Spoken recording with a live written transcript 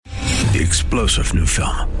the explosive new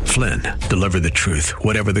film, Flynn, Deliver the Truth,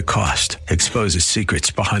 Whatever the Cost, exposes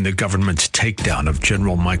secrets behind the government's takedown of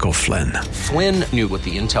General Michael Flynn. Flynn knew what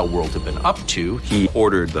the intel world had been up to. He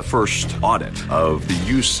ordered the first audit of the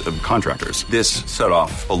use of contractors. This set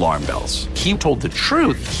off alarm bells. He told the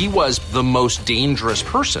truth. He was the most dangerous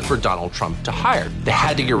person for Donald Trump to hire. They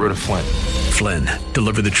had to get rid of Flynn. Flynn,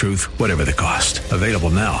 Deliver the Truth, Whatever the Cost. Available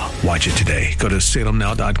now. Watch it today. Go to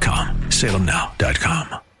salemnow.com.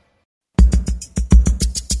 salemnow.com.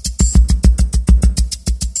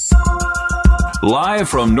 Live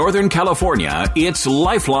from Northern California, it's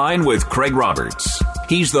Lifeline with Craig Roberts.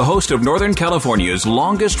 He's the host of Northern California's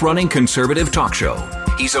longest-running conservative talk show.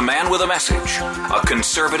 He's a man with a message, a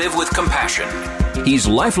conservative with compassion. He's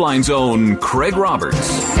Lifeline's own Craig Roberts.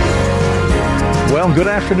 Well, good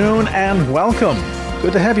afternoon and welcome.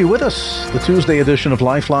 Good to have you with us. The Tuesday edition of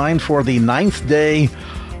Lifeline for the 9th day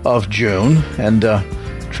of June. And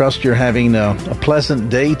trust you're having a pleasant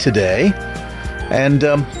day today. And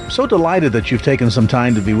so delighted that you've taken some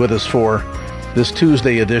time to be with us for this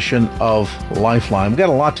Tuesday edition of Lifeline. We've got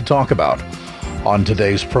a lot to talk about on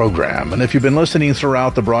today's program. And if you've been listening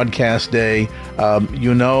throughout the broadcast day,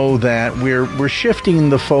 you know that we're shifting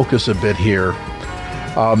the focus a bit here.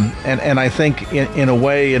 And I think in a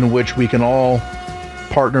way in which we can all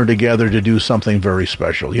partner together to do something very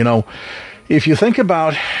special. You know, if you think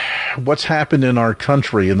about what's happened in our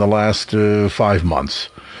country in the last 5 months,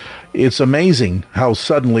 it's amazing how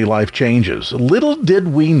suddenly life changes. Little did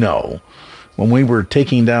we know when we were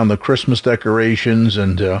taking down the Christmas decorations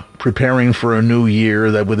and preparing for a new year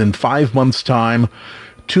that within 5 months' time,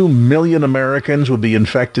 2 million Americans would be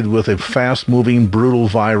infected with a fast-moving, brutal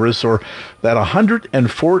virus, or that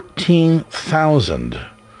 114,000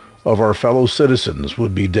 of our fellow citizens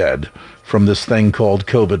would be dead from this thing called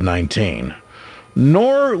COVID-19.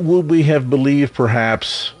 Nor would we have believed,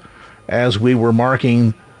 perhaps, as we were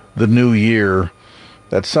marking the new year,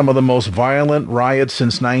 that some of the most violent riots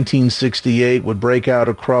since 1968 would break out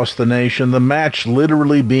across the nation, the match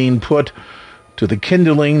literally being put to the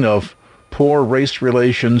kindling of poor race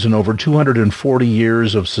relations and over 240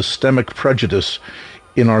 years of systemic prejudice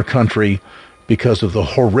in our country because of the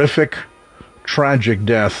horrific, tragic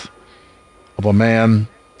death of a man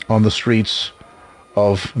on the streets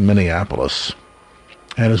of Minneapolis.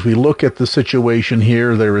 And as we look at the situation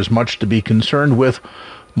here, there is much to be concerned with,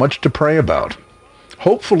 much to pray about.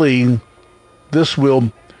 Hopefully, this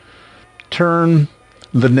will turn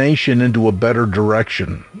the nation into a better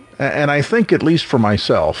direction. And I think, at least for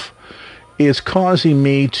myself, it's causing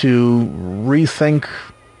me to rethink,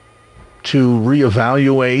 to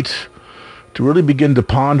reevaluate, to really begin to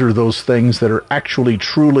ponder those things that are actually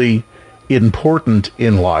truly important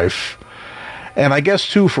in life. And I guess,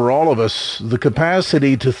 too, for all of us, the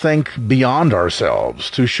capacity to think beyond ourselves,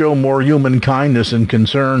 to show more human kindness and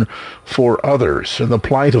concern for others and the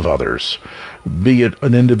plight of others, be it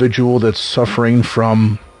an individual that's suffering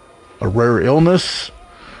from a rare illness,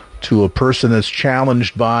 to a person that's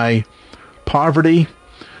challenged by poverty,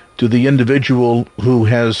 to the individual who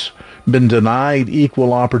has been denied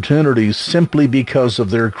equal opportunities simply because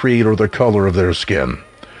of their creed or the color of their skin.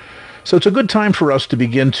 So it's a good time for us to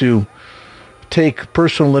begin to take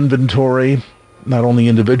personal inventory, not only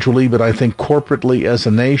individually, but I think corporately as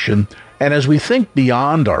a nation, and as we think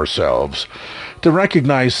beyond ourselves, to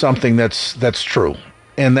recognize something that's true.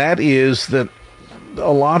 And that is that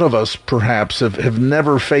a lot of us, perhaps, have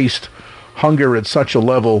never faced hunger at such a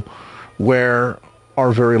level where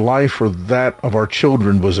our very life or that of our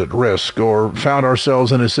children was at risk, or found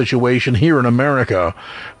ourselves in a situation here in America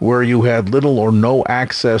where you had little or no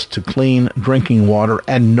access to clean drinking water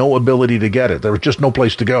and no ability to get it. There was just no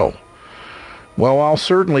place to go. Well, while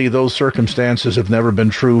certainly those circumstances have never been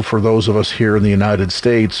true for those of us here in the United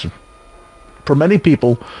States, for many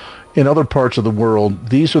people in other parts of the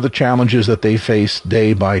world, these are the challenges that they face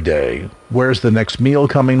day by day. Where's the next meal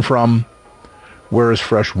coming from? Where is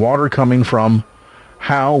fresh water coming from?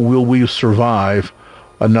 How will we survive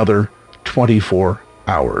another 24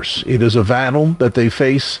 hours? It is a battle that they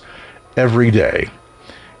face every day.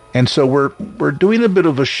 And so we're doing a bit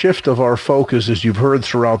of a shift of our focus, as you've heard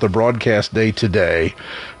throughout the broadcast day today,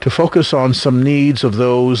 to focus on some needs of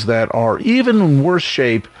those that are even in worse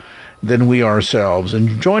shape than we ourselves.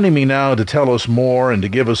 And joining me now to tell us more and to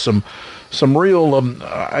give us some real,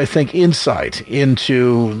 I think, insight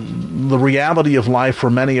into the reality of life for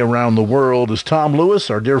many around the world is Tom Lewis,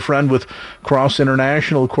 our dear friend with Cross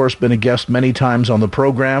International, of course, been a guest many times on the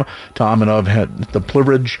program. Tom and I have had the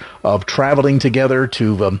privilege of traveling together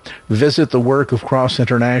to visit the work of Cross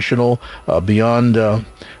International beyond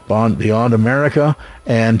Beyond America,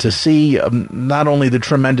 and to see not only the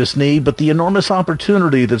tremendous need, but the enormous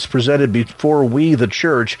opportunity that's presented before we, the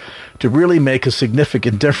church, to really make a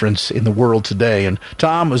significant difference in the world today. And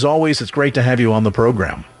Tom, as always, it's great to have you on the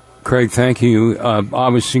program. Craig, thank you.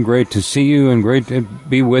 Obviously great to see you and great to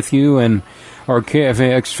be with you and our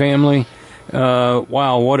KFAX family.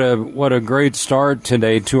 Wow, what a great start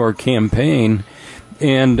today to our campaign.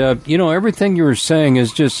 And, everything you were saying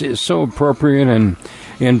is so appropriate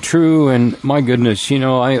and true. And my goodness,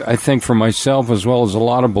 I think for myself as well as a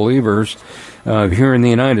lot of believers here in the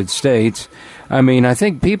United States, I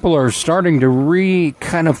think people are starting to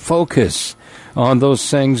kind of focus on those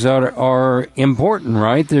things that are important,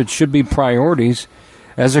 right? That should be priorities.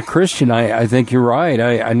 As a Christian, I think you're right.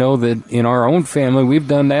 I know that in our own family, we've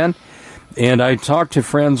done that. And I talk to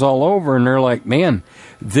friends all over, and they're like, man,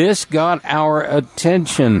 this got our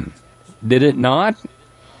attention. Did it not?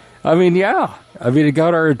 Yeah. It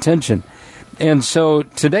got our attention. And so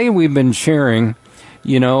today we've been sharing,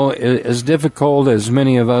 as difficult as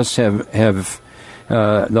many of us have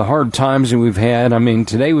the hard times that we've had.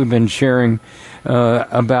 Today we've been sharing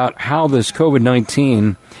about how this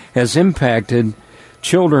COVID-19 has impacted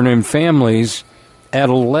children and families at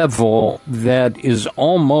a level that is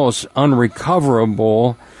almost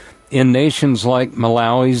unrecoverable in nations like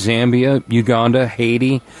Malawi, Zambia, Uganda,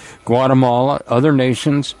 Haiti, Guatemala, other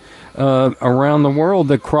nations around the world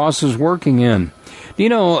that Cross is working in.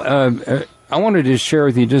 I wanted to share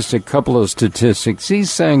with you just a couple of statistics.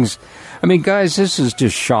 These things, guys, this is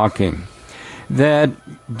just shocking. Do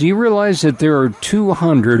you realize that there are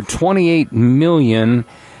 228 million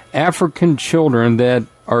African children that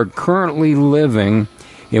are currently living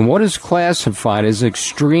in what is classified as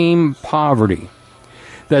extreme poverty?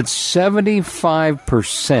 That's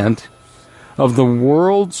 75% of the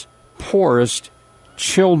world's poorest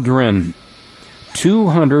children.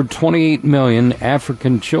 228 million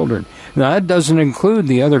African children. Now, that doesn't include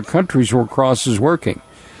the other countries where Cross is working.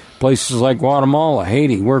 Places like Guatemala,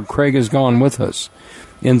 Haiti, where Craig has gone with us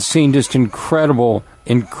and seen just incredible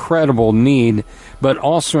need, but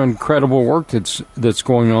also incredible work that's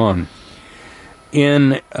going on.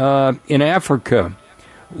 In Africa,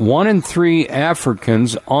 1 in 3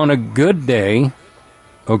 Africans on a good day,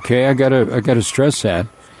 okay, I gotta stress that,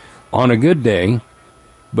 on a good day,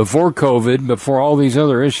 before COVID, before all these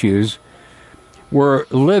other issues, were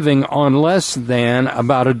living on less than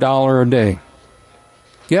about $1 a day.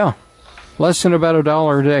 Yeah, less than about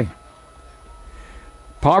 $1 a day.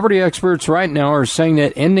 Poverty experts right now are saying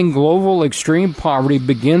that ending global extreme poverty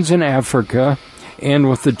begins in Africa and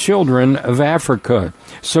with the children of Africa.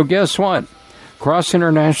 So guess what? Cross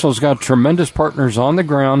International's got tremendous partners on the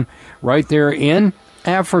ground right there in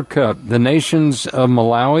Africa. The nations of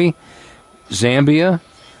Malawi, Zambia,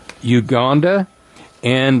 Uganda,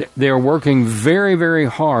 and they're working very, very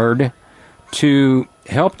hard to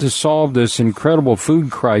help to solve this incredible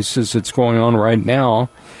food crisis that's going on right now.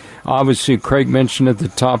 Obviously, Craig mentioned at the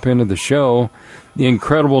top end of the show the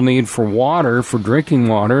incredible need for water, for drinking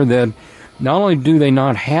water, that not only do they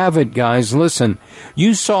not have it, guys, listen,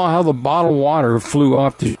 you saw how the bottled water flew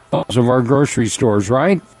off the shelves of our grocery stores,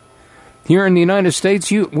 right? Here in the United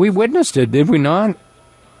States, we witnessed it, did we not?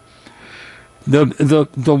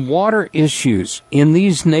 The water issues in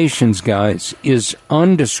these nations, guys, is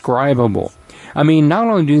undescribable. Not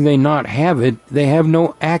only do they not have it, they have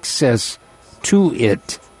no access to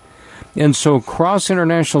it. And so Cross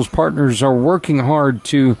International's partners are working hard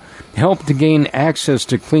to help to gain access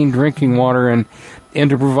to clean drinking water and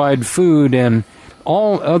to provide food and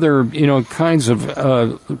all other, kinds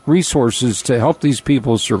of resources to help these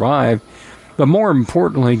people survive. But more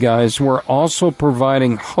importantly, guys, we're also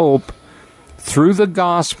providing hope through the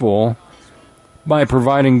gospel by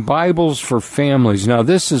providing Bibles for families. Now,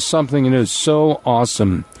 this is something that is so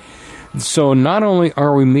awesome. So not only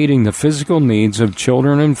are we meeting the physical needs of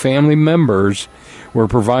children and family members, we're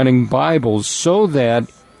providing Bibles so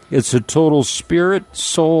that it's a total spirit,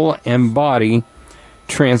 soul, and body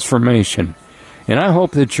transformation. And I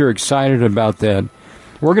hope that you're excited about that.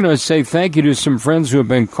 We're going to say thank you to some friends who have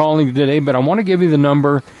been calling today, but I want to give you the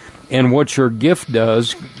number and what your gift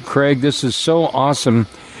does. Craig, this is so awesome.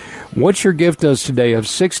 What your gift does today of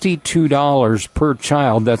 $62 per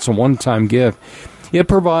child, that's a one-time gift. It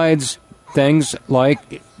provides things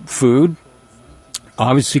like food,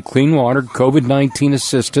 obviously clean water, COVID-19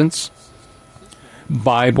 assistance,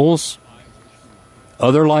 Bibles,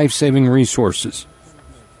 other life-saving resources.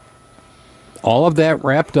 All of that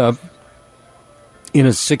wrapped up in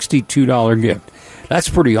a $62 gift. That's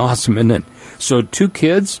pretty awesome, isn't it? So 2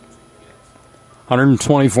 kids,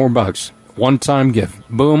 $124. One-time gift.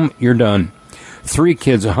 Boom, you're done. 3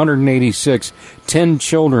 kids, $186. 10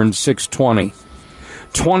 children, $620.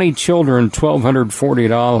 20 children,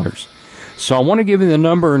 $1,240. So I want to give you the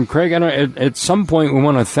number, and Craig, at some point we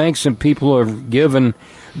want to thank some people who have given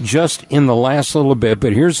just in the last little bit,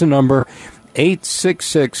 but here's the number,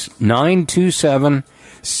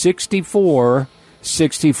 866-927-6464,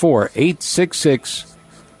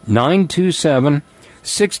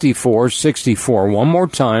 866-927-6464. One more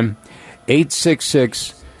time,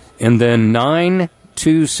 866 and then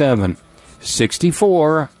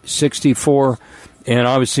 927-6464. And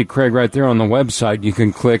obviously, Craig, right there on the website, you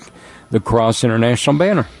can click the Cross International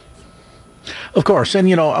banner. Of course.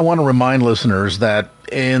 And, I want to remind listeners that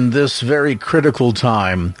in this very critical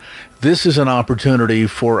time, this is an opportunity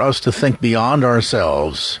for us to think beyond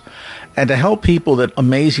ourselves and to help people that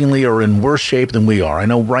amazingly are in worse shape than we are. I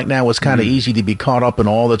know right now it's kind of easy to be caught up in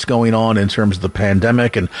all that's going on in terms of the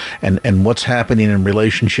pandemic and what's happening in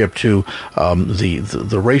relationship to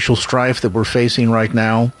the racial strife that we're facing right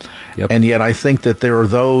now. Yep. And yet I think that there are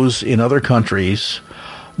those in other countries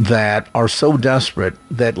that are so desperate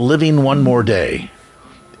that living one more day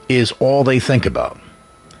is all they think about.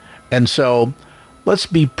 And so let's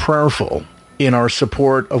be prayerful in our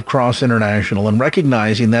support of Cross International and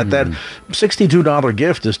recognizing that that $62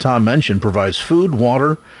 gift, as Tom mentioned, provides food,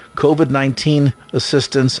 water, COVID-19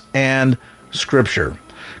 assistance, and scripture.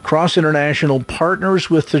 Cross International partners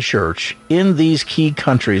with the church in these key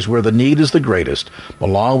countries where the need is the greatest,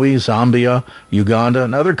 Malawi, Zambia, Uganda,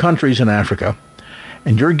 and other countries in Africa.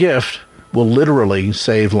 And your gift will literally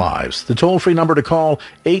save lives. The toll-free number to call,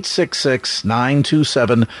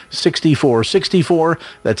 866-927-6464.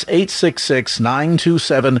 That's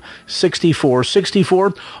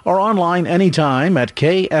 866-927-6464. Or online anytime at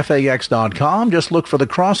kfax.com. Just look for the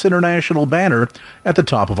Cross International banner at the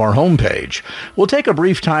top of our homepage. We'll take a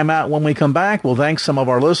brief time out. When we come back, we'll thank some of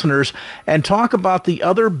our listeners and talk about the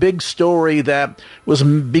other big story that was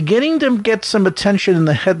beginning to get some attention in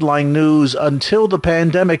the headline news until the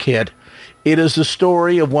pandemic hit. It is the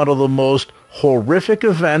story of one of the most horrific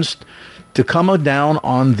events to come down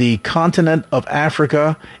on the continent of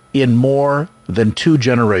Africa in more than 2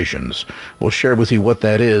 generations. We'll share with you what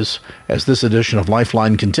that is as this edition of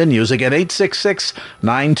Lifeline continues. Again,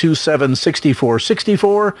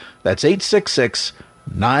 866-927-6464. That's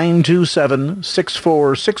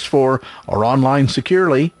 866-927-6464, or online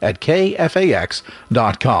securely at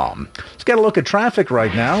kfax.com. Let's get a look at traffic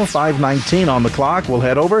right now. 5:19 on the clock. We'll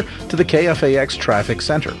head over to the KFAX Traffic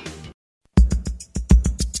Center.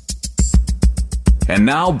 And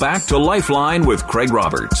now back to Lifeline with Craig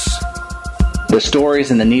Roberts. The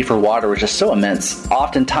stories and the need for water was just so immense.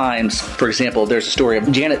 Oftentimes, for example, there's a story of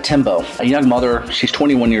Janet Timbo, a young mother, she's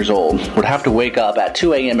 21 years old, would have to wake up at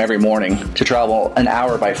 2 a.m. every morning to travel an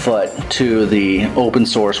hour by foot to the open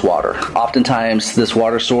source water. Oftentimes, this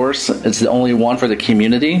water source is the only one for the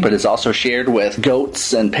community, but it's also shared with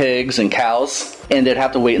goats and pigs and cows, and they'd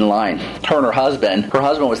have to wait in line. Her and her husband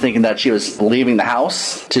was thinking that she was leaving the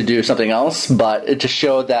house to do something else, but it just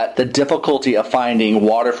showed that the difficulty of finding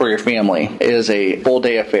water for your family is a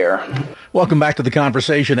full-day affair. Welcome back to the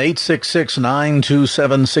conversation.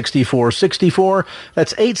 866-927-6464.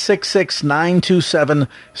 That's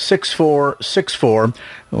 866-927-6464.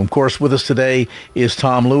 Of course, with us today is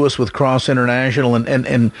Tom Lewis with Cross International.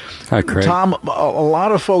 And hi, Craig. Tom, a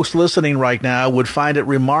lot of folks listening right now would find it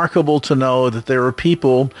remarkable to know that there are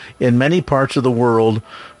people in many parts of the world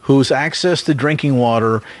whose access to drinking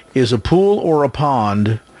water is a pool or a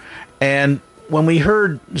pond. And when we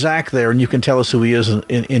heard Zach there, and you can tell us who he is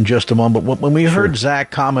in just a moment, when we heard Zach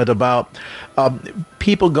comment about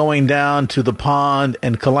people going down to the pond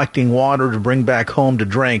and collecting water to bring back home to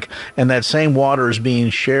drink, and that same water is being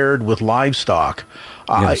shared with livestock,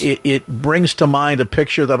 yes. It brings to mind a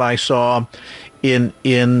picture that I saw in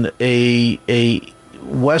a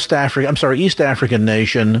East African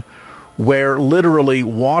nation where literally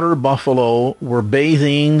water buffalo were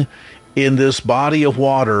bathing in this body of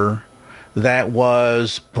water that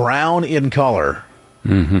was brown in color.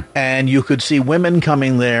 Mm-hmm. And you could see women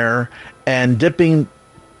coming there and dipping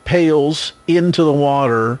pails into the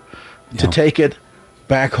water to take it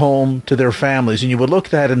back home to their families. And you would look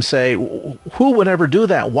at that and say, who would ever do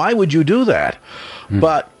that? Why would you do that?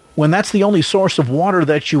 But when that's the only source of water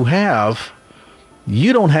that you have,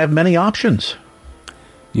 you don't have many options.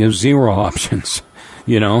 You have zero options,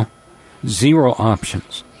 zero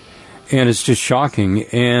options. And it's just shocking.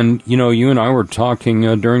 And, you and I were talking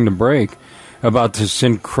during the break about this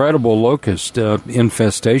incredible locust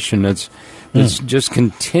infestation that's just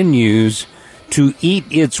continues to eat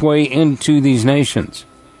its way into these nations.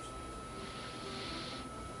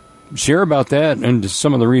 Share about that and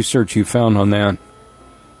some of the research you found on that.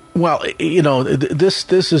 Well,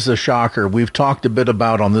 this is a shocker. We've talked a bit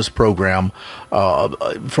about on this program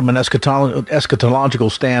from an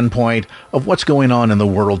eschatological standpoint of what's going on in the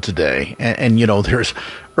world today. And there's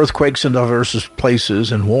earthquakes in diverse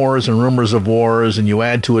places and wars and rumors of wars, and you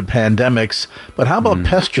add to it pandemics. But how about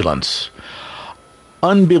pestilence?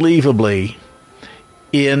 Unbelievably,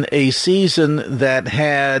 in a season that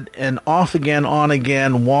had an off-again,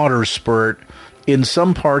 on-again water spurt, in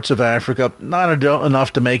some parts of Africa, not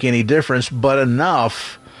enough to make any difference, but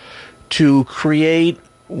enough to create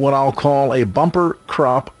what I'll call a bumper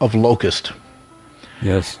crop of locust.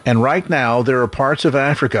 Yes. And right now, there are parts of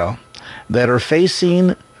Africa that are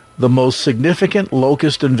facing the most significant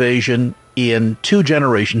locust invasion in 2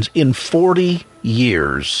 generations, in 40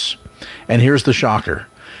 years. And here's the shocker.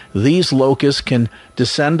 These locusts can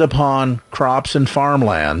descend upon crops and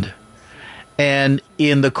farmland, and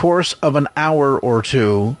in the course of an hour or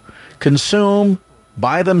two, consume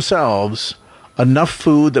by themselves enough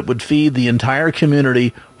food that would feed the entire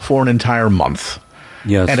community for an entire month.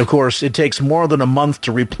 Yes. And of course, it takes more than a month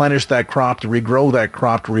to replenish that crop, to regrow that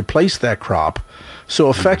crop, to replace that crop.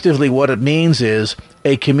 So effectively what it means is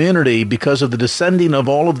a community, because of the descending of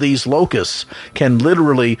all of these locusts, can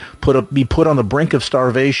literally be put on the brink of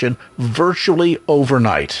starvation virtually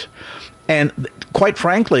overnight. And quite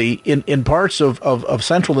frankly, in parts of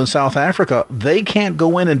Central and South Africa, they can't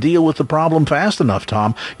go in and deal with the problem fast enough,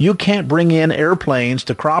 Tom. You can't bring in airplanes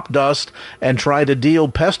to crop dust and try to deal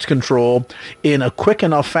pest control in a quick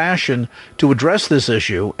enough fashion to address this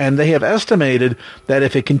issue. And they have estimated that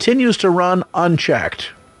if it continues to run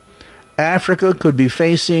unchecked, Africa could be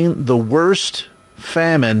facing the worst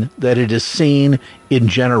famine that it has seen in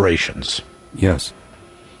generations. Yes.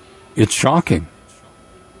 It's shocking.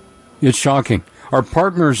 It's shocking. Our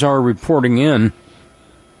partners are reporting in,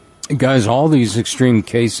 guys, all these extreme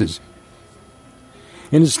cases.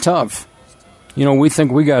 And it's tough. We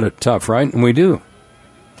think we got it tough, right? And we do.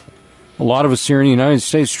 A lot of us here in the United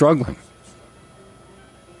States struggling.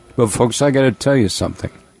 But folks, I got to tell you something.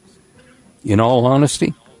 In all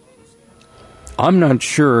honesty, I'm not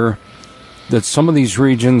sure that some of these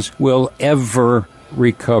regions will ever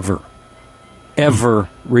recover. Ever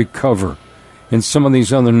recover. In some of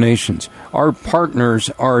these other nations. Our partners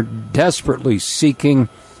are desperately seeking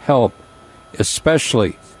help,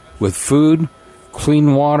 especially with food,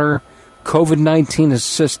 clean water, COVID-19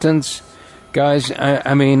 assistance. Guys,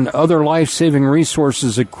 I mean, other life-saving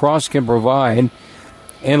resources that Cross can provide,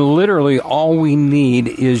 and literally all we need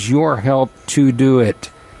is your help to do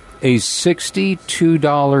it. A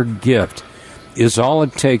 $62 gift is all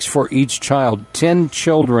it takes for each child. 10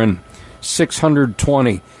 children,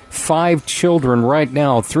 $620. 5 children right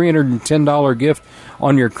now, $310 gift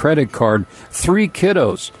on your credit card. 3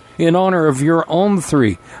 kiddos in honor of your own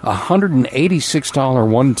 3, $186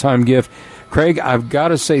 one-time gift. Craig, I've got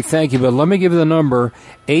to say thank you, but let me give you the number,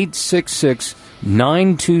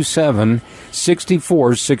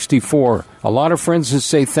 866-927-6464. A lot of friends that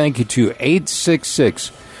say thank you to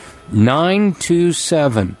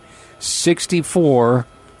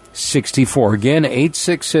 866-927-6464. Again,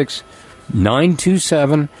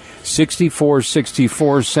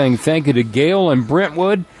 866-927-6464, saying thank you to Gail and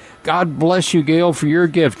Brentwood. God bless you, Gail, for your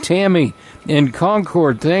gift. Tammy in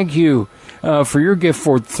Concord, thank you for your gift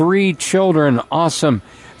for 3 children. Awesome.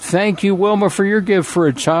 Thank you, Wilma, for your gift for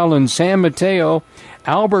a child in San Mateo.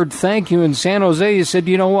 Albert, thank you in San Jose. You said,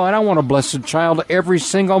 you know what? I want to bless a child every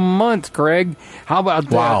single month, Craig. How about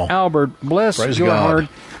that, Albert? Bless Praise your God. heart.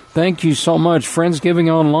 Thank you so much.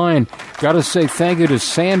 Friendsgiving Online. Got to say thank you to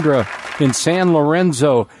Sandra in San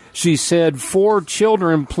Lorenzo. She said, 4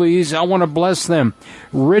 children, please. I want to bless them.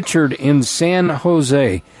 Richard in San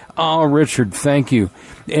Jose. Oh, Richard, thank you.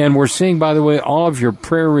 And we're seeing, by the way, all of your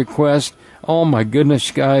prayer requests. Oh, my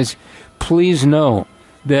goodness, guys. Please know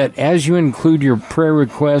that as you include your prayer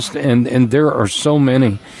requests, and there are so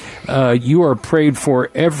many, you are prayed for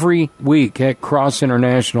every week at Cross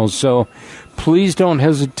International. So please don't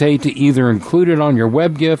hesitate to either include it on your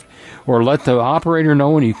web gift or let the operator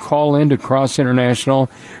know when you call in to Cross International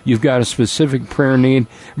you've got a specific prayer need.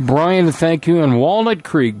 Brian, thank you. And Walnut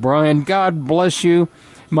Creek, Brian, God bless you,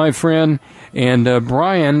 my friend. And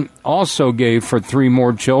Brian also gave for 3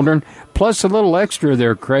 more children, plus a little extra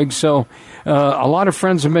there, Craig. So a lot of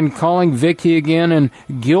friends have been calling. Vicky again, and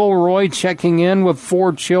Gilroy checking in with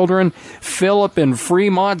 4 children. Philip in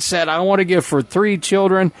Fremont said, I want to give for 3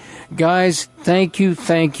 children. Guys, thank you,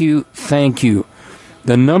 thank you, thank you.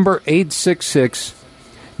 The number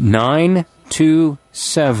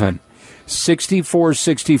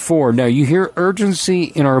 866-927-6464. Now, you hear urgency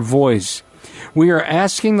in our voice. We are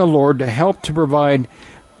asking the Lord to help to provide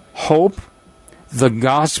hope, the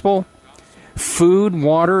gospel, food,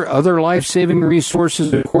 water, other life-saving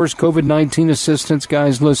resources, of course, COVID-19 assistance.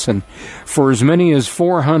 Guys, listen, for as many as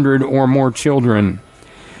 400 or more children.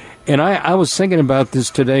 And I was thinking about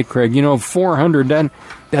this today, Craig. 400,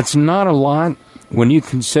 that's not a lot when you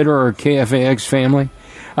consider our KFAX family.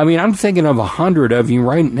 I mean, I'm thinking of 100 of you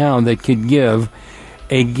right now that could give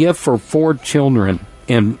a gift for 4 children,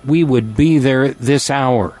 and we would be there this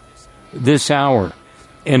hour.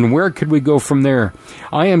 And where could we go from there?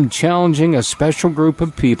 I am challenging a special group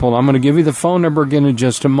of people. I'm going to give you the phone number again in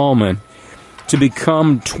just a moment, to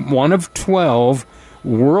become one of 12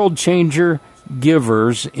 World Changer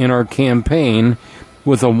givers in our campaign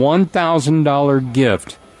with a $1,000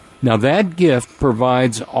 gift. Now, that gift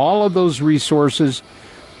provides all of those resources,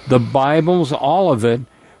 the Bibles, all of it,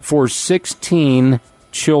 for 16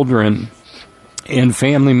 children and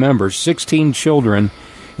family members. 16 children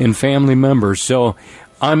and family members. So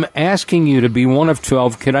I'm asking you to be one of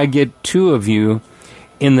 12. Could I get 2 of you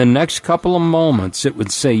in the next couple of moments that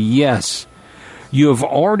would say yes? You have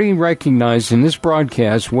already recognized in this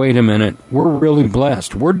broadcast, wait a minute, we're really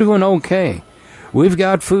blessed. We're doing okay. We've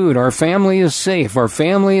got food. Our family is safe. Our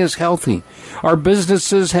family is healthy. Our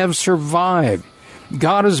businesses have survived.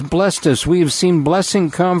 God has blessed us. We have seen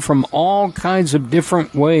blessing come from all kinds of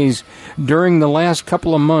different ways during the last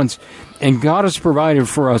couple of months, and God has provided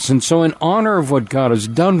for us. And so in honor of what God has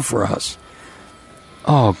done for us,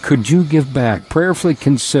 could you give back? Prayerfully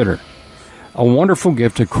consider a wonderful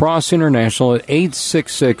gift to Cross International at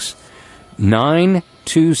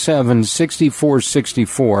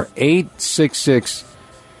 866-927-6464.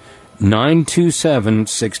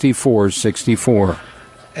 866-927-6464.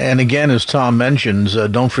 And again, as Tom mentions,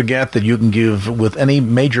 don't forget that you can give with any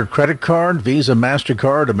major credit card, Visa,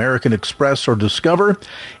 MasterCard, American Express, or Discover.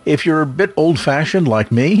 If you're a bit old-fashioned like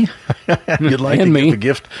me, and you'd like to give a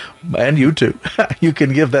gift, and you too, you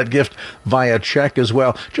can give that gift via check as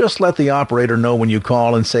well. Just let the operator know when you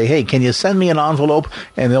call and say, hey, can you send me an envelope?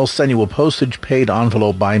 And they'll send you a postage-paid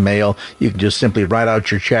envelope by mail. You can just simply write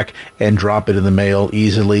out your check and drop it in the mail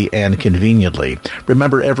easily and conveniently.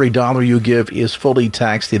 Remember, every dollar you give is fully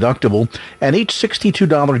tax deductible, and each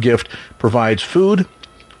 $62 gift provides food,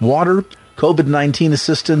 water, COVID-19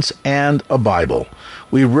 assistance, and a Bible.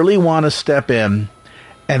 We really want to step in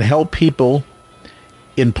and help people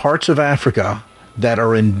in parts of Africa that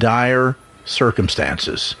are in dire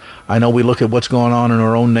circumstances. I know we look at what's going on in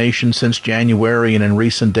our own nation since January and in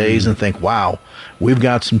recent days and think, wow, we've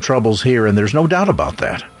got some troubles here, and there's no doubt about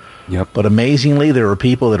that. Yep. But amazingly, there are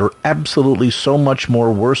people that are absolutely so much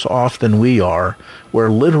more worse off than we are, where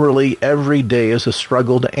literally every day is a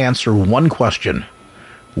struggle to answer one question: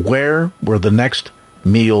 where will the next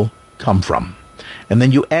meal come from? And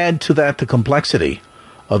then you add to that the complexity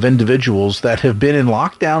of individuals that have been in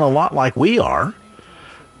lockdown a lot like we are.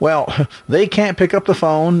 Well, they can't pick up the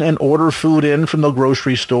phone and order food in from the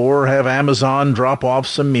grocery store or have Amazon drop off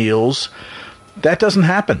some meals. That doesn't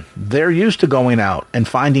happen. They're used to going out and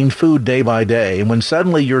finding food day by day. And when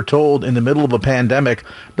suddenly you're told in the middle of a pandemic,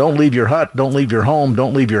 don't leave your hut, don't leave your home,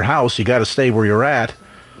 don't leave your house, you got to stay where you're at.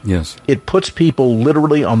 Yes. It puts people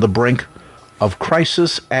literally on the brink of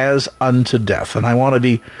crisis as unto death. And I want to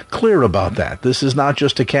be clear about that. This is not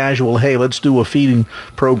just a casual, hey, let's do a feeding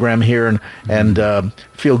program here and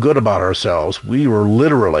feel good about ourselves. We were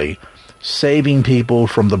literally saving people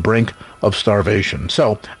from the brink of starvation.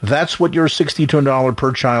 So that's what your $62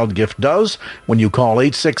 per child gift does when you call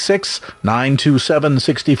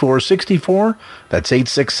 866-927-6464. That's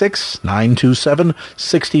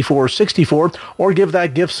 866-927-6464. Or give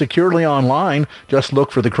that gift securely online. Just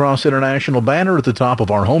look for the Cross International banner at the top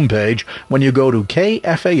of our homepage when you go to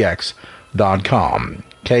KFAX.com.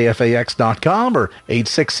 KFAX.com or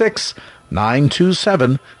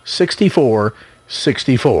 866-927-6464.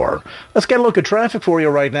 Let's get a look at traffic for you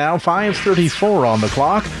right now. 5:34 on the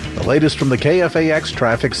clock. The latest from the KFAX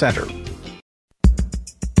Traffic Center.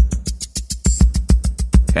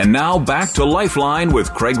 And now back to Lifeline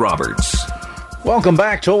with Craig Roberts. Welcome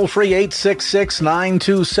back. Toll free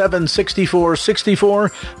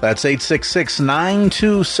 866-927-6464. That's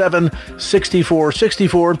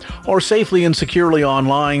 866-927-6464. Or safely and securely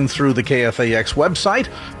online through the KFAX website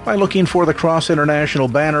by looking for the Cross International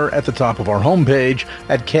banner at the top of our homepage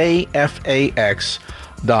at KFAX.com.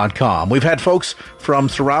 We've had folks from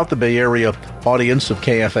throughout the Bay Area audience of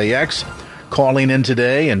KFAX calling in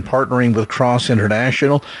today and partnering with Cross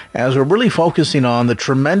International as we're really focusing on the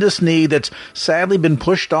tremendous need that's sadly been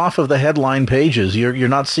pushed off of the headline pages. You're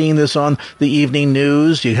not seeing this on the evening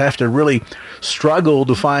news. You have to really struggle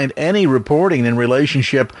to find any reporting in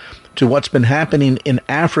relationship to what's been happening in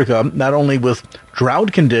Africa, not only with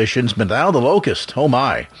drought conditions, but now the locust. Oh,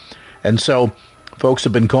 my. And so folks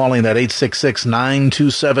have been calling that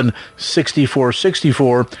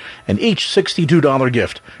 866-927-6464, and each $62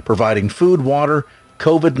 gift providing food, water,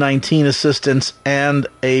 COVID-19 assistance, and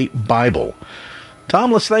a Bible.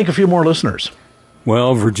 Tom, let's thank a few more listeners.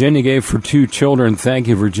 Well, Virginia gave for 2 children. Thank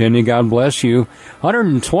you, Virginia. God bless you.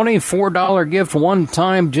 $124 gift one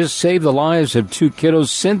time. Just saved the lives of 2 kiddos.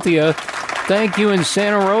 Cynthia, thank you in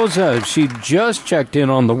Santa Rosa. She just checked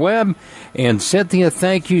in on the web. And Cynthia,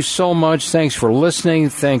 thank you so much. Thanks for listening.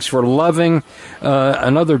 Thanks for loving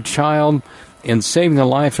another child and saving the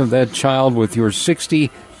life of that child with your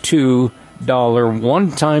 $62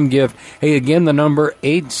 one-time gift. Hey, again, the number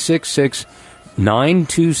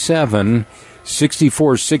 866-927-6464,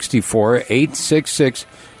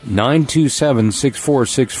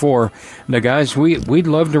 866-927-6464. Now, guys, we'd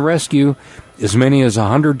love to rescue as many as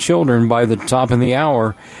 100 children by the top of the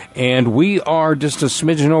hour, and we are just a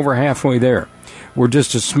smidgen over halfway there. We're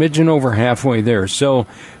just a smidgen over halfway there. So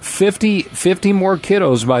 50 more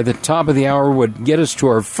kiddos by the top of the hour would get us to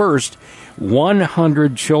our first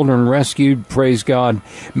 100 children rescued. Praise God.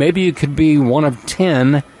 Maybe you could be one of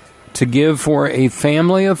 10 to give for a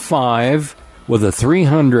family of 5 with a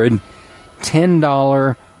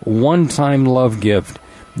 $310 one-time love gift.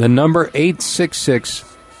 The number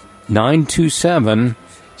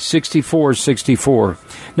 866-927-6464.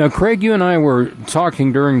 Now, Craig, you and I were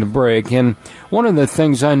talking during the break, and one of the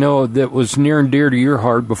things I know that was near and dear to your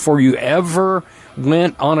heart before you ever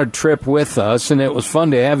went on a trip with us, and it was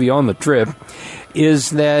fun to have you on the trip,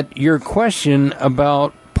 is that your question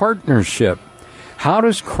about partnership. How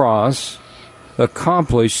does Cross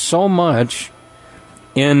accomplish so much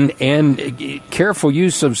and careful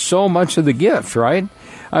use of so much of the gift, right?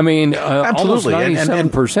 I mean, absolutely. Almost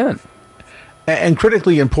 97%. And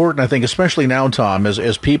critically important, I think, especially now, Tom,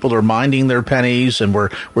 as people are minding their pennies and we're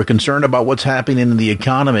concerned about what's happening in the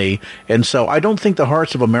economy. And so I don't think the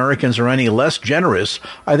hearts of Americans are any less generous.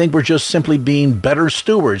 I think we're just simply being better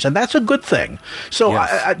stewards, and that's a good thing. So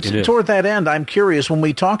yes, toward that end, I'm curious, when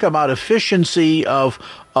we talk about efficiency of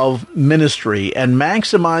ministry and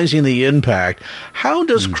maximizing the impact, how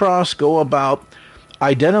does Cross go about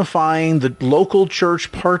identifying the local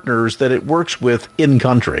church partners that it works with in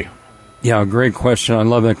country? Yeah, great question. I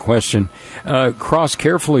love that question. Cross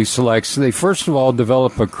carefully selects. They first of all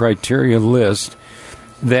develop a criteria list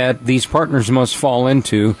that these partners must fall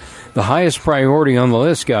into. The highest priority on the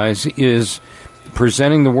list, guys, is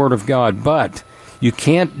presenting the Word of God. But you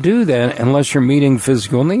can't do that unless you're meeting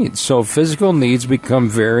physical needs. So physical needs become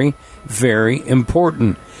very, very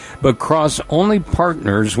important. But Cross only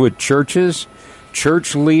partners with churches,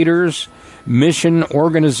 church leaders, mission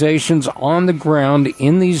organizations on the ground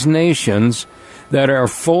in these nations that are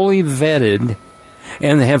fully vetted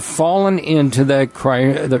and have fallen into that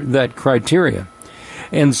criteria.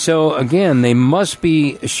 And so, again, they must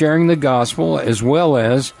be sharing the gospel as well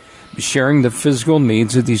as sharing the physical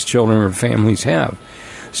needs that these children or families have.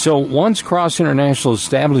 So once Cross International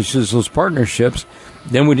establishes those partnerships,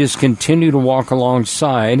 then we just continue to walk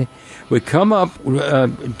alongside. We come up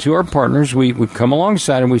to our partners, we come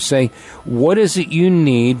alongside and we say, what is it you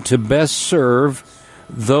need to best serve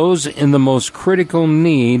those in the most critical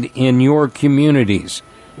need in your communities?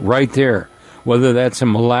 Right there. Whether that's in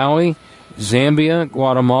Malawi, Zambia,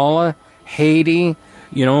 Guatemala, Haiti,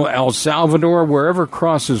 El Salvador, wherever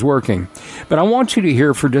Cross is working. But I want you to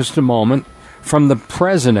hear for just a moment from the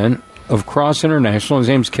president of Cross International. His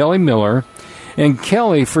name's Kelly Miller. And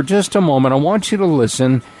Kelly, for just a moment, I want you to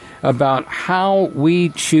listen about how we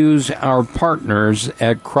choose our partners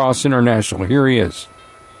at Cross International. Here he is.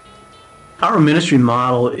 Our ministry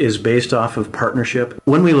model is based off of partnership.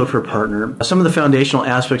 When we look for a partner, some of the foundational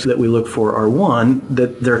aspects that we look for are, one,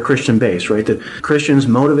 that they're Christian-based, right? That Christians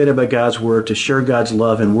motivated by God's Word to share God's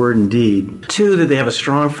love in word and deed. Two, that they have a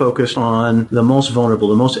strong focus on the most vulnerable,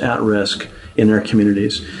 the most at risk in their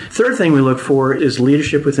communities. Third thing we look for is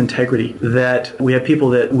leadership with integrity, that we have people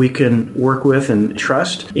that we can work with and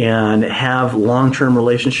trust and have long-term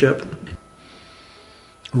relationship.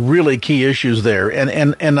 Really key issues there.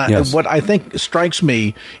 And yes. What I think strikes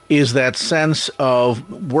me is that sense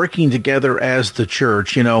of working together as the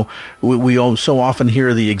church. We so often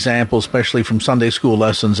hear the example, especially from Sunday school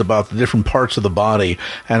lessons, about the different parts of the body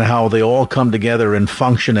and how they all come together and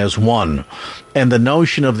function as one. And the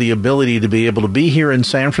notion of the ability to be able to be here in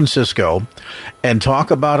San Francisco and talk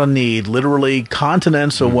about a need literally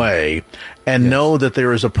continents away and know that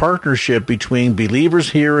there is a partnership between believers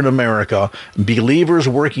here in America, believers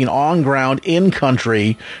working on ground in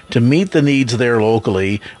country to meet the needs there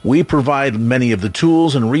locally. We provide many of the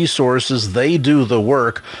tools and resources. They do the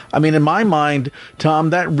work. I mean, in my mind, Tom,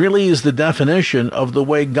 that really is the definition of the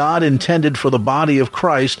way God intended for the body of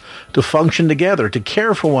Christ to function together, to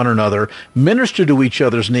care for one another, minister to each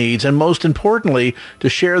other's needs, and most importantly, to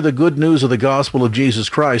share the good news of the gospel of Jesus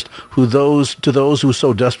Christ to those who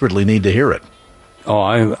so desperately need to hear it. Oh,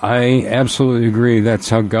 I absolutely agree. That's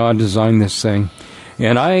how God designed this thing.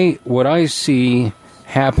 And what I see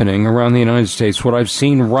happening around the United States, what I've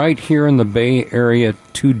seen right here in the Bay Area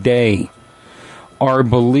today, are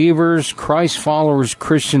believers, Christ followers,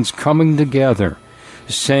 Christians coming together,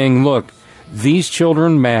 saying, look, these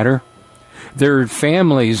children matter, their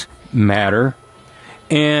families matter,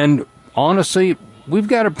 and honestly, we've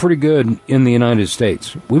got it pretty good in the United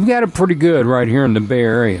States. We've got it pretty good right here in the Bay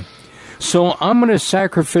Area. So I'm going to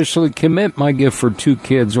sacrificially commit my gift for 2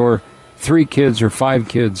 kids or 3 kids or 5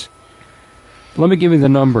 kids. Let me give you the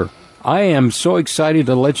number. I am so excited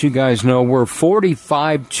to let you guys know we're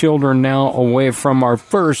 45 children now away from our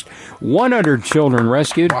first 100 children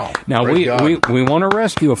rescued. Wow. Now, we want to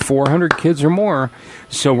rescue 400 kids or more,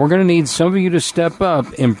 so we're going to need some of you to step up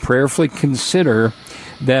and prayerfully consider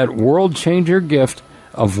that world changer gift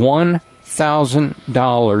of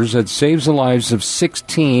 $1,000 that saves the lives of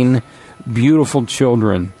 16 beautiful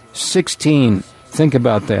children. 16. Think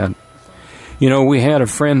about that. You know, we had a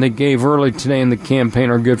friend that gave early today in the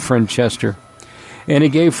campaign, our good friend Chester, and he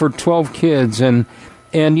gave for 12 kids. And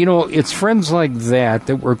you know, it's friends like that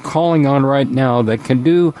we're calling on right now that can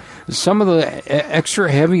do some of the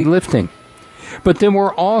extra heavy lifting. But then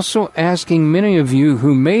we're also asking many of you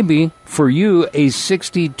who maybe for you a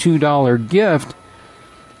 $62 gift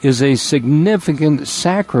is a significant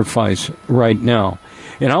sacrifice right now.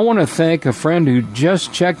 And I want to thank a friend who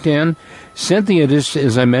just checked in, Cynthia, just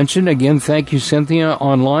as I mentioned. Again, thank you, Cynthia,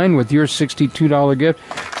 online with your $62 gift.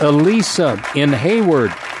 Elisa in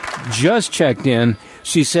Hayward just checked in.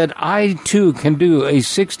 She said, I, too, can do a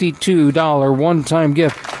 $62 one-time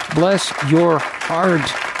gift. Bless your heart.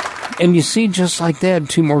 And you see, just like that,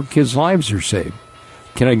 2 more kids' lives are saved.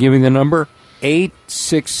 Can I give you the number?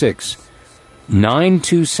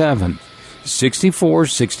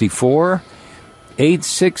 866-927-6464.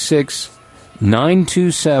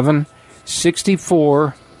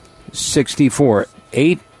 866-927-6464.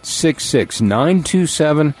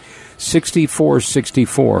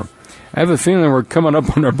 866-927-6464. I have a feeling we're coming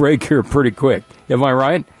up on a break here pretty quick. Am I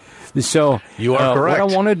right? So you are correct.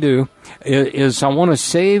 What I want to do is I want to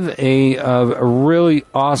save a really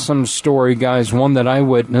awesome story, guys, one that I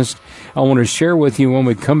witnessed. I want to share with you when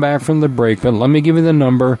we come back from the break, but let me give you the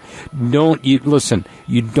number. Listen,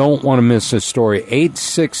 you don't want to miss this story.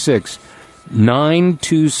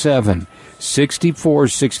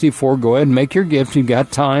 866-927-6464. Go ahead and make your gift. You've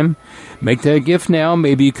got time. Make that gift now.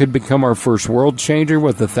 Maybe you could become our first world changer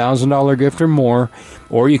with a $1,000 gift or more.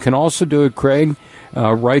 Or you can also do it, Craig,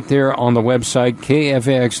 right there on the website,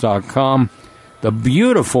 kfax.com. The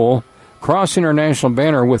beautiful Cross International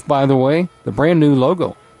banner with, by the way, the brand new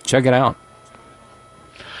logo. Check it out.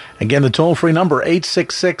 Again, the toll-free number,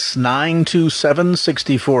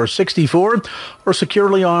 866-927-6464, or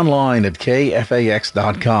securely online at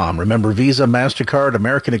kfax.com. Remember, Visa, MasterCard,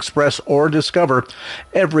 American Express, or Discover.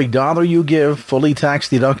 Every dollar you give, fully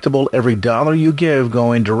tax-deductible, every dollar you give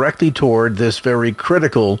going directly toward this very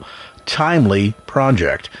critical, timely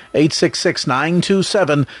project.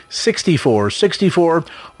 866-927-6464,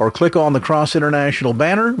 or click on the Cross International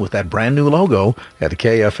banner with that brand new logo at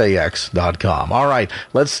kfax.com. All right,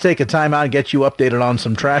 let's take a time out and get you updated on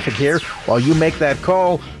some traffic here. While you make that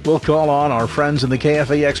call, we'll call on our friends in the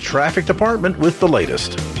KFAX traffic department with the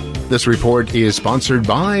latest. This report is sponsored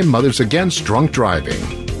by Mothers Against Drunk Driving.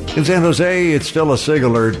 In San Jose, it's still a SIG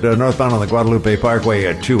alert northbound on the Guadalupe Parkway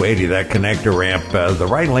at 280, that connector ramp. The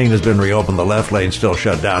right lane has been reopened. The left lane still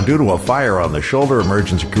shut down due to a fire on the shoulder.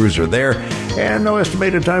 Emergency crews are there, and no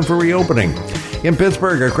estimated time for reopening. In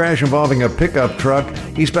Pittsburgh, a crash involving a pickup truck.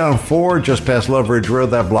 Eastbound 4 just past Loveridge Road,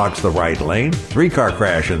 that blocks the right lane. 3-car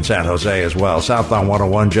crash in San Jose as well. Southbound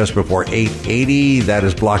 101 just before 880, that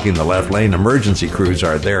is blocking the left lane. Emergency crews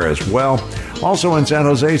are there as well. Also in San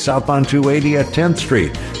Jose, southbound 280 at 10th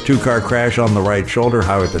Street. 2-car crash on the right shoulder.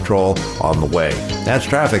 Highway Patrol on the way. That's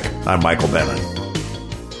traffic. I'm Michael Bennett.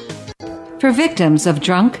 For victims of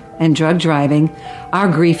drunk and drug driving, our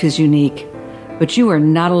grief is unique. But you are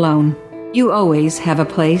not alone. You always have a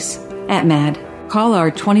place at MAD. Call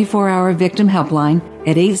our 24-hour victim helpline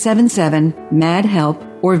at 877-MAD-HELP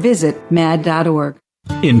or visit MAD.org.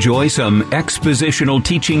 Enjoy some expositional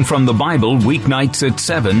teaching from the Bible weeknights at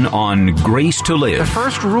 7 on Grace to Live. The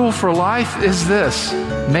first rule for life is this: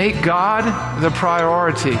 make God the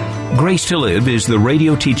priority. Grace to Live is the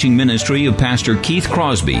radio teaching ministry of Pastor Keith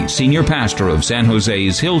Crosby, senior pastor of San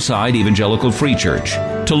Jose's Hillside Evangelical Free Church.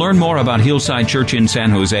 To learn more about Hillside Church in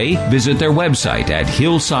San Jose, visit their website at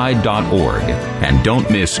hillside.org. And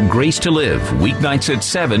don't miss Grace to Live, weeknights at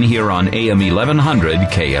 7 here on AM 1100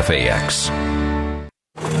 KFAX.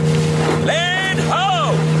 Land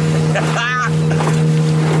ho!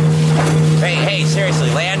 hey, seriously,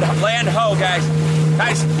 land ho, guys.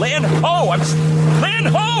 Guys, land ho! Land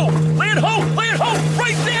ho! Land ho!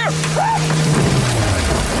 Right there!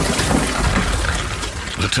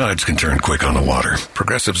 The tides can turn quick on the water.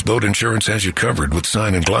 Progressive's boat insurance has you covered with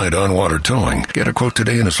Sign and Glide on-water towing. Get a quote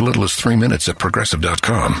today in as little as 3 minutes at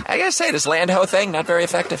Progressive.com. I gotta say, this land ho thing, not very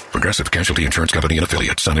effective. Progressive Casualty Insurance Company and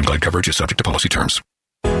affiliates. Sign and Glide coverage is subject to policy terms.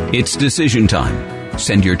 It's decision time.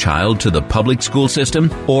 Send your child to the public school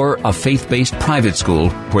system or a faith-based private school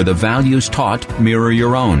where the values taught mirror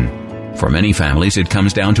your own. For many families, it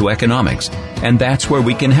comes down to economics, and that's where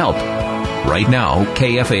we can help. Right now,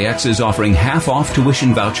 KFAX is offering half-off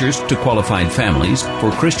tuition vouchers to qualified families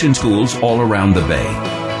for Christian schools all around the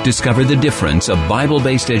Bay. Discover the difference a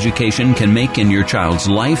Bible-based education can make in your child's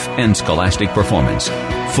life and scholastic performance.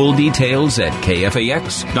 Full details at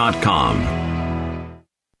KFAX.com.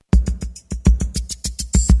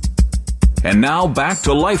 And now back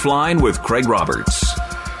to Lifeline with Craig Roberts.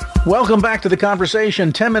 Welcome back to the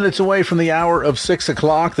conversation. 10 minutes away from the hour of 6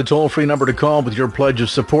 o'clock, the toll-free number to call with your pledge of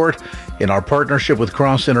support in our partnership with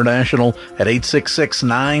Cross International at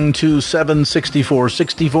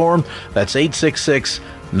 866-927-6464. That's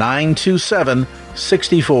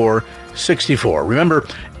 866-927-6464. Remember,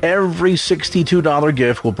 every $62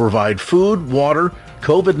 gift will provide food, water,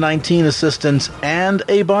 COVID-19 assistance, and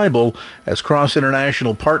a Bible as Cross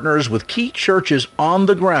International partners with key churches on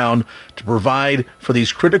the ground to provide for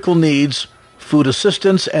these critical needs, food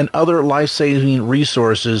assistance, and other life-saving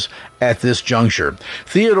resources at this juncture.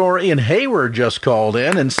 Theodore in Hayward just called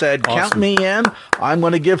in and said, awesome. Count me in. I'm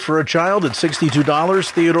going to give for a child at $62.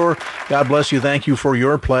 Theodore, God bless you. Thank you for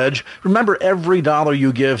your pledge. Remember, every dollar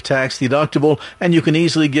you give tax deductible, and you can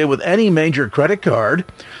easily give with any major credit card.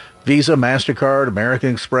 Visa, MasterCard,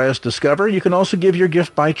 American Express, Discover. You can also give your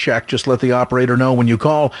gift by check. Just let the operator know when you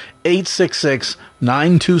call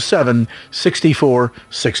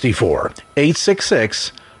 866-927-6464.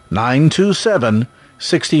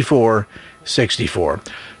 866-927-6464.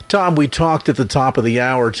 Tom, we talked at the top of the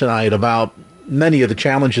hour tonight about many of the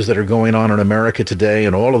challenges that are going on in America today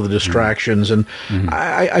and all of the distractions. And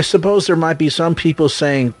I suppose there might be some people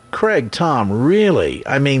saying, Craig, Tom, really?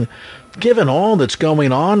 I mean, given all that's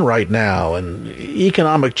going on right now and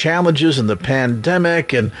economic challenges and the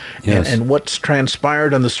pandemic and what's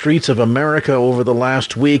transpired on the streets of America over the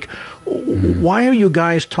last week, why are you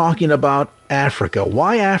guys talking about Africa?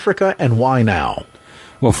 Why Africa and why now?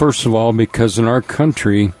 Well, first of all, because in our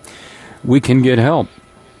country, we can get help.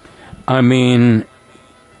 I mean,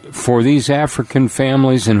 for these African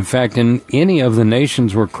families, in fact, in any of the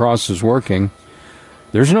nations where Cross is working,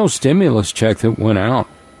 there's no stimulus check that went out.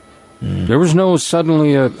 There was no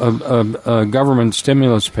suddenly a government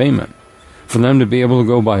stimulus payment for them to be able to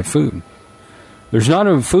go buy food. There's not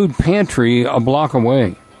a food pantry a block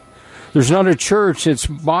away. There's not a church that's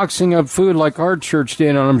boxing up food like our church did,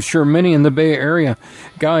 and I'm sure many in the Bay Area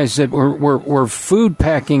guys that were food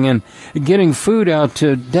packing and getting food out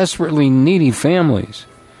to desperately needy families.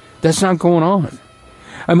 That's not going on.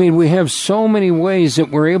 I mean, we have so many ways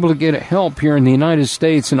that we're able to get help here in the United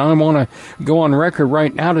States, and I want to go on record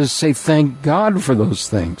right now to say thank God for those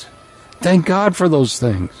things. Thank God for those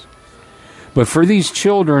things. But for these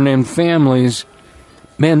children and families,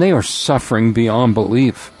 man, they are suffering beyond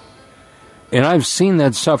belief. And I've seen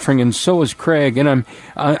that suffering, and so has Craig. And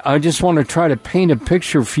I just want to try to paint a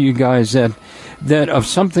picture for you guys that of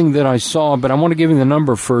something that I saw. But I want to give you the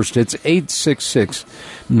number first. It's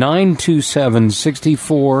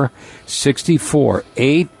 866-927-6464.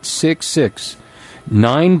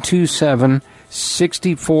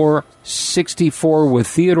 866-927-6464 with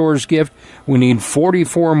Theodore's gift. We need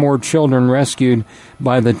 44 more children rescued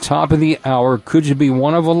by the top of the hour. Could you be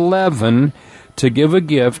one of 11 to give a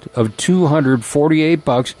gift of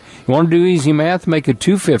 $248? You want to do easy math? Make it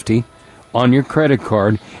 $250 on your credit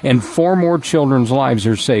card, and 4 more children's lives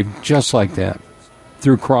are saved just like that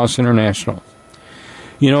through Cross International.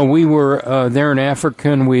 You know, we were there in Africa,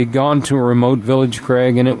 and we had gone to a remote village,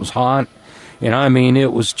 Craig, and it was hot. And I mean,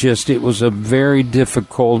 it was a very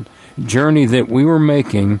difficult journey that we were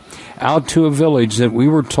making out to a village that we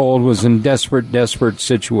were told was in desperate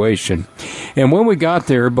situation. And when we got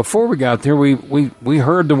there, before we got there, we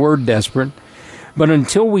heard the word desperate, but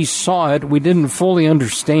until we saw it, we didn't fully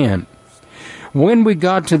understand. When we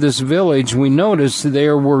got to this village, we noticed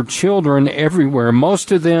there were children everywhere,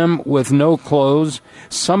 most of them with no clothes,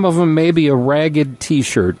 some of them maybe a ragged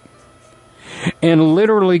T-shirt. And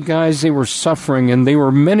literally, guys, they were suffering, and there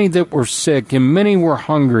were many that were sick, and many were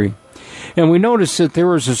hungry. And we noticed that there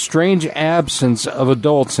was a strange absence of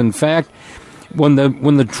adults. In fact, when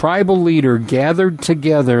the tribal leader gathered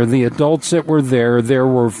together the adults that were there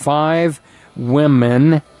were 5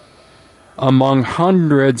 women among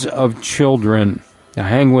hundreds of children. Now,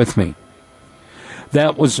 hang with me.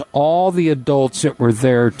 That was all the adults that were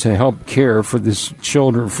there to help care for this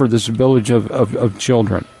village of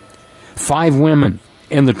children. 5 women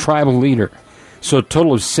and the tribal leader. So a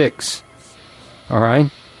total of 6. All right?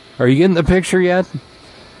 Are you getting the picture yet?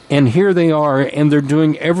 And here they are, and they're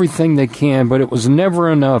doing everything they can, but it was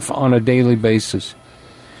never enough on a daily basis.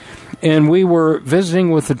 And we were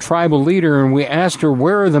visiting with the tribal leader, and we asked her,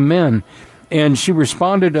 where are the men? And she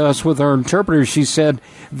responded to us with our interpreter. She said,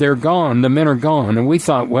 they're gone. The men are gone. And we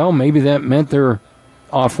thought, well, maybe that meant they're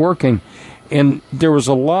off working. And there was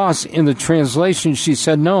a loss in the translation. She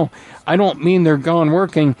said, no, I don't mean they're gone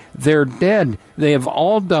working. They're dead. They have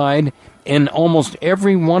all died, and almost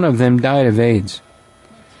every one of them died of AIDS.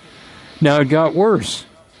 Now, it got worse.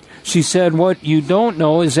 She said, what you don't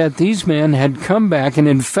know is that these men had come back and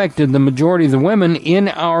infected the majority of the women in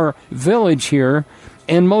our village here,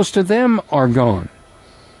 and most of them are gone.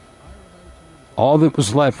 All that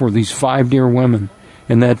was left were these 5 dear women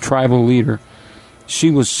and that tribal leader.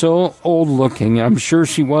 She was so old-looking. I'm sure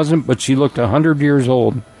she wasn't, but she looked 100 years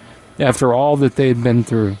old after all that they had been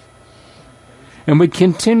through. And we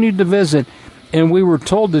continued to visit, and we were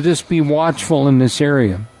told to just be watchful in this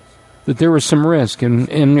area, that there was some risk,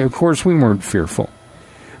 and of course we weren't fearful.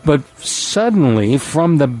 But suddenly,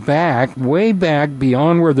 from the back, way back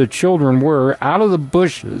beyond where the children were, out of the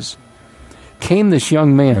bushes, came this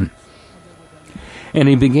young man. And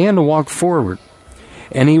he began to walk forward.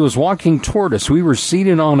 And he was walking toward us. We were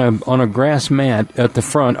seated on a grass mat at the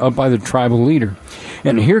front, up by the tribal leader.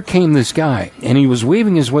 And here came this guy, and he was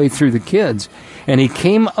weaving his way through the kids. And he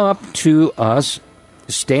came up to us,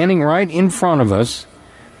 standing right in front of us,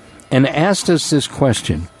 and asked us this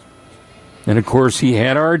question. And, of course, he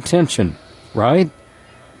had our attention, right?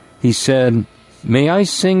 He said, may I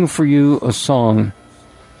sing for you a song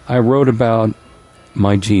I wrote about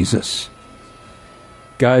my Jesus?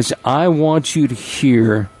 Guys, I want you to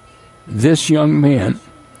hear this young man.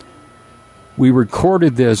 We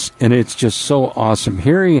recorded this, and it's just so awesome.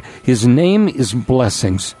 His name is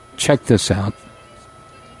Blessings. Check this out.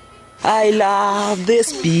 I love the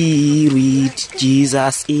Spirit,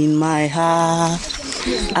 Jesus in my heart.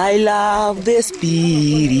 I love the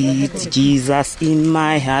Spirit, Jesus in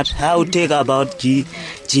my heart. How take about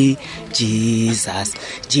Jesus,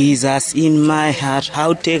 Jesus in my heart.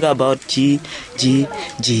 How take about Jesus,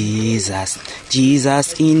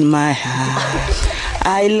 Jesus in my heart.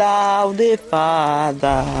 I love the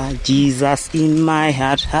Father, Jesus in my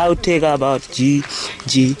heart. How take about Jesus,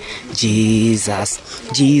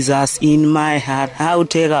 Jesus in my heart. How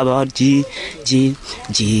take about Jesus,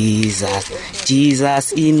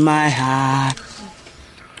 Jesus in my heart.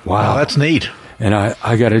 Wow, that's neat. And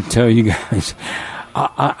I got to tell you guys,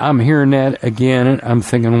 I'm hearing that again, and I'm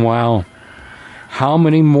thinking, wow, how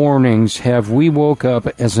many mornings have we woke up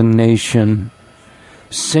as a nation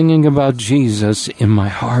singing about Jesus in my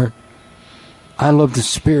heart? I love the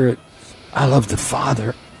Spirit. I love the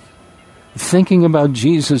Father. Thinking about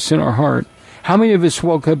Jesus in our heart. How many of us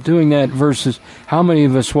woke up doing that versus how many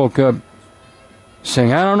of us woke up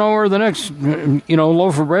saying, I don't know where the next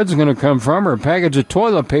loaf of bread's going to come from, or a package of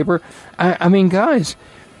toilet paper. I mean, guys,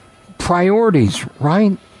 priorities,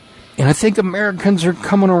 right? And I think Americans are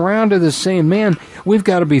coming around to this saying, man, we've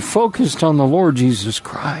got to be focused on the Lord Jesus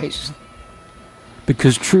Christ.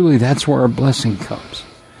 Because truly, that's where our blessing comes.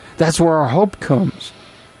 That's where our hope comes.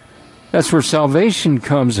 That's where salvation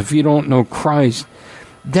comes if you don't know Christ.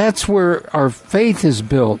 That's where our faith is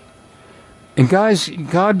built. And guys,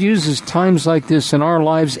 God uses times like this in our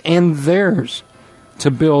lives and theirs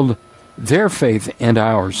to build their faith and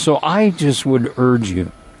ours. So I just would urge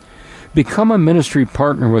you, become a ministry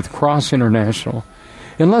partner with Cross International.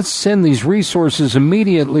 And let's send these resources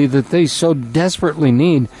immediately that they so desperately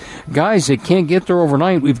need. Guys, they can't get there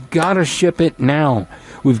overnight. We've got to ship it now.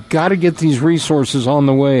 We've got to get these resources on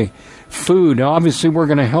the way. Food, obviously we're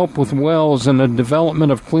going to help with wells and the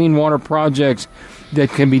development of clean water projects. that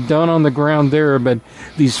can be done on the ground there, but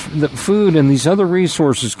the food and these other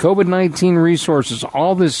resources, COVID-19 resources,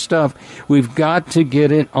 all this stuff, we've got to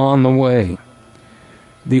get it on the way.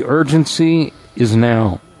 The urgency is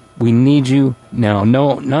now. We need you now.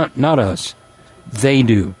 No, not us. They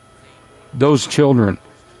do. Those children,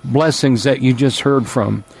 blessings that you just heard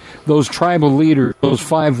from, those tribal leaders, those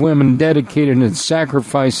 5 women dedicated and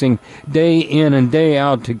sacrificing day in and day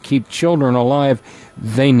out to keep children alive,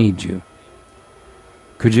 they need you.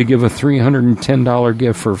 Could you give a $310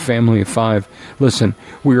 gift for a family of 5? Listen,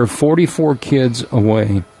 we are 44 kids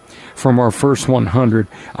away from our first 100.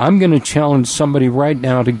 I'm going to challenge somebody right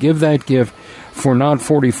now to give that gift for not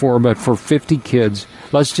 44, but for 50 kids.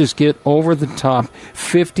 Let's just get over the top.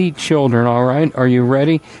 50 children, all right? Are you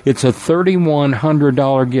ready? It's a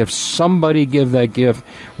 $3,100 gift. Somebody give that gift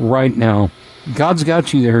right now. God's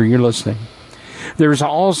got you there. You're listening. There's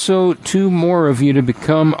also 2 more of you to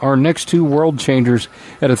become our next 2 world changers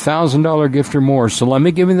at $1,000 gift or more. So let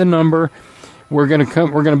me give you the number. We're going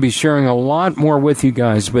to be sharing a lot more with you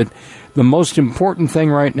guys, but the most important thing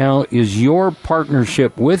right now is your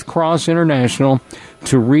partnership with Cross International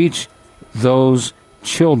to reach those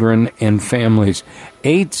children and families.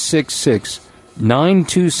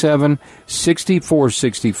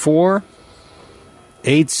 866-927-6464.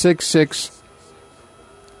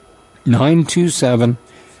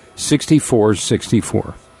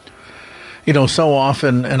 866-927-6464. You know, so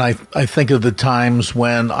often, and I think of the times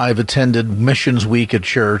when I've attended Missions Week at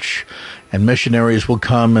church, and missionaries will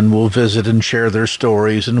come and will visit and share their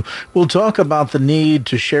stories, and we'll talk about the need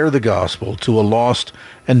to share the gospel to a lost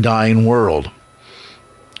and dying world.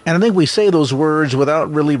 And I think we say those words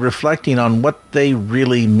without really reflecting on what they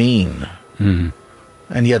really mean. Mm-hmm.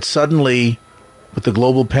 And yet suddenly, with the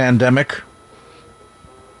global pandemic,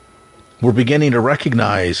 we're beginning to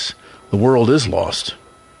recognize the world is lost.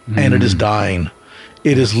 And it is dying.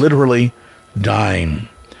 It is literally dying.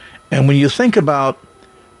 And when you think about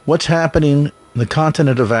what's happening in the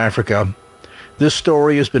continent of Africa, this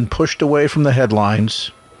story has been pushed away from the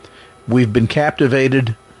headlines. We've been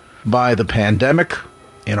captivated by the pandemic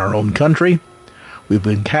in our own country. We've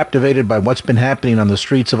been captivated by what's been happening on the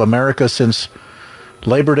streets of America since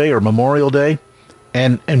Labor Day or Memorial Day.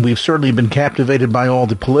 And we've certainly been captivated by all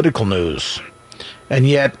the political news. And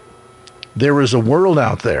yet, there is a world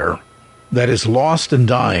out there that is lost and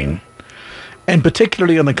dying, and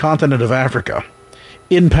particularly on the continent of Africa,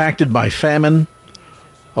 impacted by famine,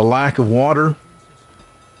 a lack of water,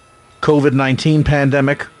 COVID-19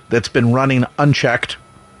 pandemic that's been running unchecked,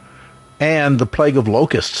 and the plague of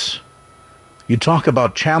locusts. You talk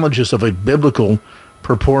about challenges of a biblical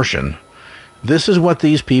proportion. This is what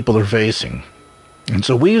these people are facing. And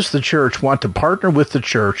so we as the church want to partner with the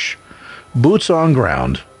church, boots on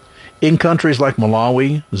ground, in countries like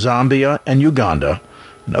Malawi, Zambia, and Uganda,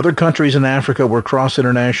 and other countries in Africa where Cross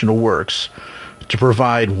International works, to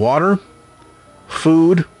provide water,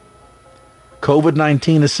 food,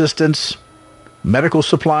 COVID-19 assistance, medical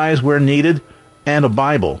supplies where needed, and a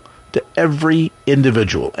Bible to every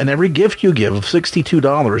individual. And every gift you give of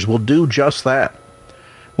 $62 will do just that.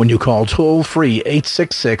 When you call toll-free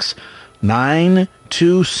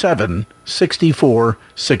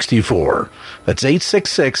 866-927-6464. That's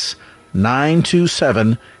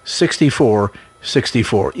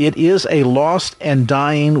 866-927-6464. It is a lost and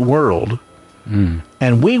dying world,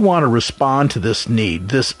 and we want to respond to this need,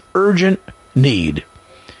 this urgent need.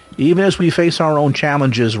 Even as we face our own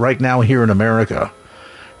challenges right now here in America,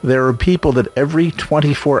 there are people that every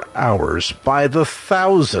 24 hours, by the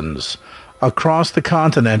thousands across the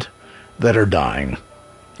continent, that are dying.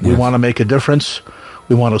 Yes. We want to make a difference.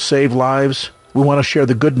 We want to save lives. We want to share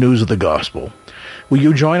the good news of the gospel. Will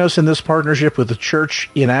you join us in this partnership with the church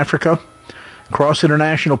in Africa? Cross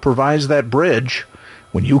International provides that bridge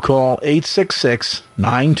when you call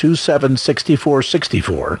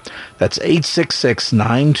 866-927-6464. That's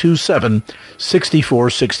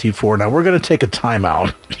 866-927-6464. Now, we're going to take a time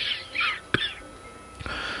out.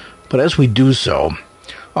 But as we do so,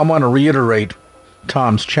 I want to reiterate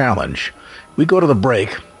Tom's challenge. We go to the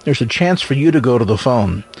break. There's a chance for you to go to the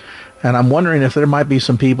phone. And I'm wondering if there might be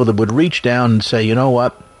some people that would reach down and say, you know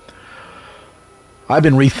what? I've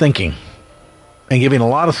been rethinking and giving a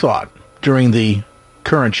lot of thought during the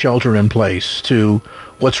current shelter in place to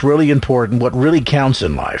what's really important, what really counts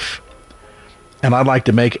in life. And I'd like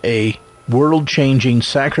to make a world-changing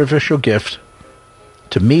sacrificial gift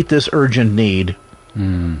to meet this urgent need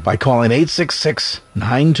by calling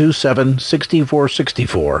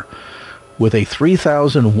 866-927-6464 with a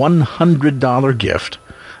 $3,100 gift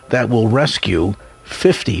that will rescue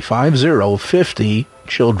 50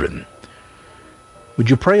 children. Would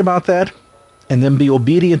you pray about that? and then be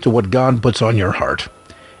obedient to what God puts on your heart.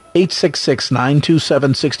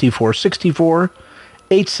 866-927-6464,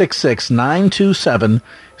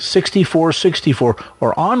 866-927-6464,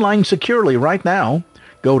 or online securely right now.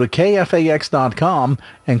 Go to KFAX.com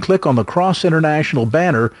and click on the Cross International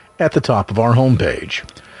banner at the top of our homepage.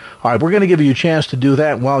 All right, we're going to give you a chance to do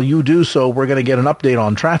that. While you do so, we're going to get an update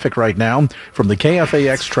on traffic right now from the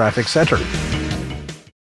KFAX Traffic Center.